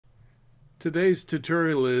Today's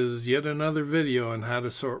tutorial is yet another video on how to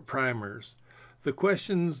sort primers. The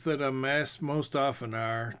questions that I'm asked most often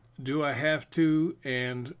are, do I have to,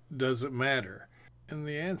 and does it matter? And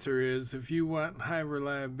the answer is, if you want high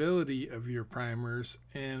reliability of your primers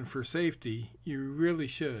and for safety, you really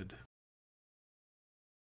should.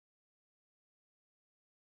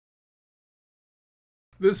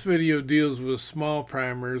 This video deals with small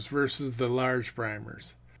primers versus the large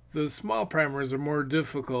primers. The small primers are more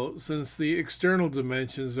difficult since the external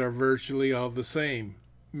dimensions are virtually all the same,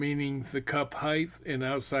 meaning the cup height and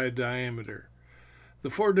outside diameter. The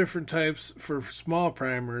four different types for small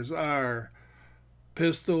primers are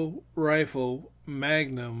pistol, rifle,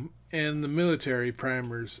 magnum, and the military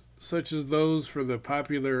primers, such as those for the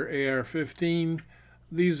popular AR-15.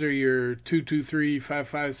 These are your 223,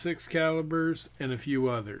 5.56 calibers, and a few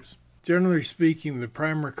others. Generally speaking, the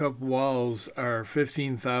primer cup walls are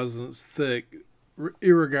 15 thousandths thick,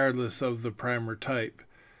 irregardless of the primer type,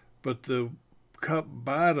 but the cup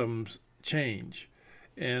bottoms change,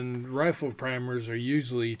 and rifle primers are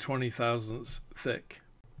usually 20 thousandths thick.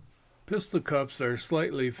 Pistol cups are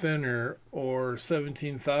slightly thinner, or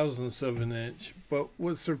 17 thousandths of an inch, but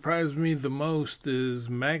what surprised me the most is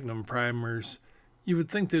magnum primers. You would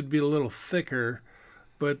think they'd be a little thicker,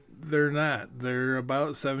 but they're not. They're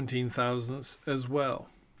about 17 thousandths as well.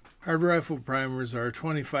 Hard rifle primers are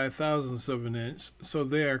 25 thousandths of an inch, so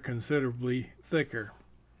they are considerably thicker.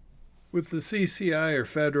 With the CCI or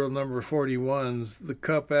Federal number 41s, the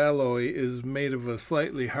cup alloy is made of a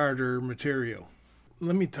slightly harder material.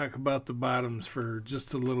 Let me talk about the bottoms for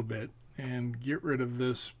just a little bit and get rid of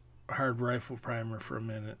this hard rifle primer for a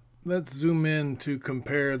minute. Let's zoom in to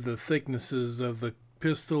compare the thicknesses of the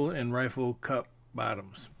pistol and rifle cup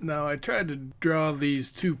bottoms. Now, I tried to draw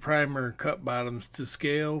these two primer cup bottoms to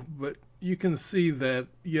scale, but you can see that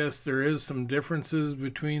yes, there is some differences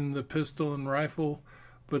between the pistol and rifle,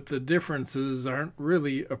 but the differences aren't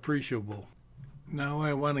really appreciable. Now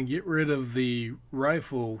I want to get rid of the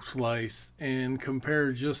rifle slice and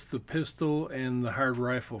compare just the pistol and the hard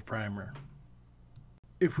rifle primer.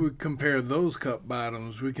 If we compare those cup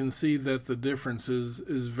bottoms, we can see that the differences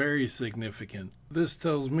is very significant. This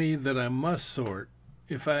tells me that I must sort.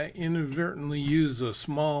 If I inadvertently use a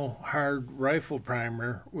small hard rifle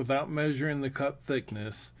primer without measuring the cup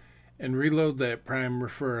thickness and reload that primer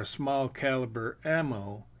for a small caliber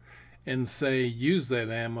ammo and say use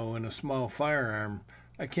that ammo in a small firearm,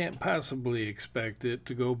 I can't possibly expect it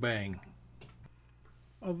to go bang.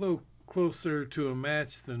 Although closer to a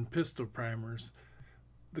match than pistol primers,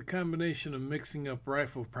 the combination of mixing up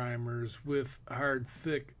rifle primers with hard,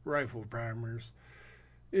 thick rifle primers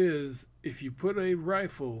is, if you put a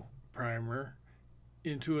rifle primer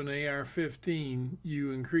into an AR-15,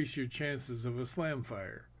 you increase your chances of a slam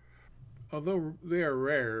fire. Although they are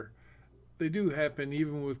rare, they do happen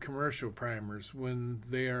even with commercial primers when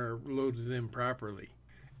they are loaded improperly.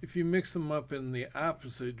 If you mix them up in the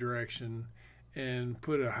opposite direction and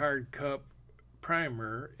put a hard cup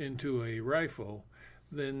primer into a rifle,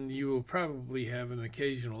 then you will probably have an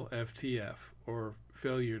occasional FTF, or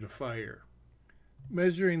failure to fire.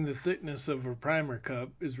 Measuring the thickness of a primer cup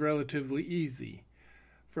is relatively easy.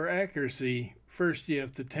 For accuracy, first you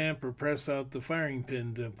have to tamp or press out the firing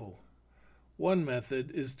pin dimple. One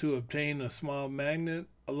method is to obtain a small magnet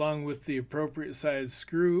along with the appropriate size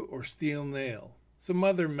screw or steel nail. Some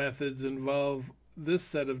other methods involve this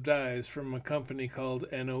set of dies from a company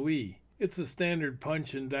called NOE. It's a standard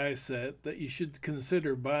punch and die set that you should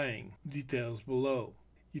consider buying. Details below.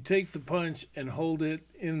 You take the punch and hold it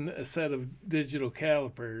in a set of digital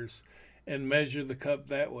calipers and measure the cup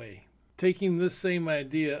that way. Taking this same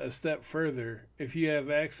idea a step further, if you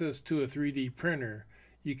have access to a 3D printer,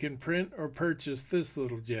 you can print or purchase this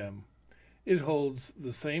little gem. It holds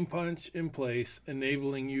the same punch in place,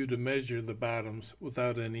 enabling you to measure the bottoms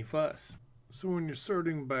without any fuss. So when you're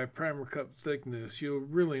sorting by primer cup thickness, you'll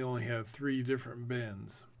really only have three different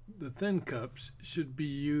bins. The thin cups should be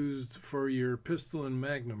used for your pistol and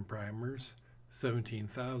magnum primers, 17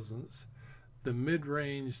 thousandths. The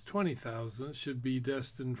mid-range 20 thousandths should be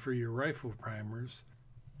destined for your rifle primers,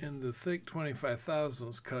 and the thick 25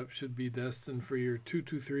 thousandths cup should be destined for your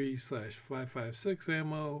 223/5.56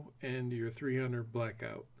 ammo and your 300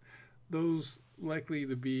 blackout. Those likely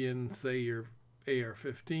to be in, say, your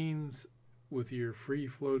AR-15s with your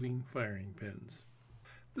free-floating firing pins.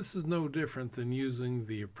 This is no different than using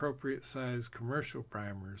the appropriate size commercial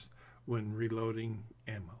primers when reloading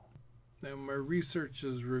ammo. Now, my research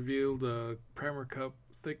has revealed a primer cup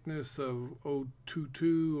thickness of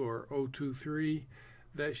 0.22 or 0.23.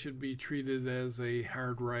 That should be treated as a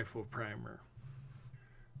hard rifle primer.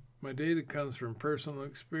 My data comes from personal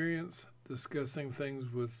experience, discussing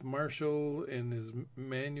things with Marshall in his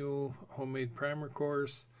manual homemade primer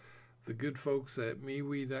course, the good folks at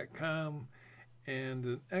MeWe.com, and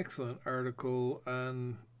an excellent article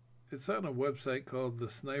it's on a website called The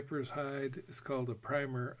Sniper's Hide. It's called A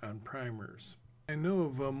Primer on Primers. I know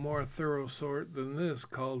of a more thorough sort than this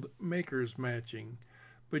called Maker's Matching,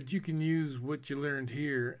 but you can use what you learned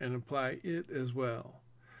here and apply it as well.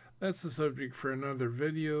 That's the subject for another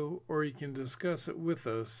video, or you can discuss it with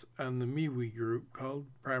us on the MeWe group called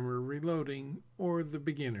Primer Reloading, or the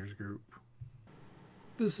Beginners group.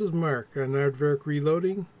 This is Mark on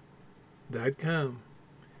aardvarkreloading.com.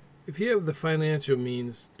 If you have the financial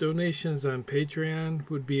means, donations on Patreon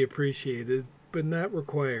would be appreciated, but not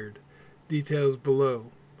required. Details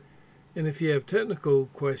below. And if you have technical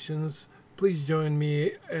questions, please join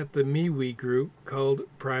me at the MeWe group called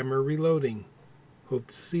Primer Reloading. Hope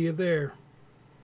to see you there.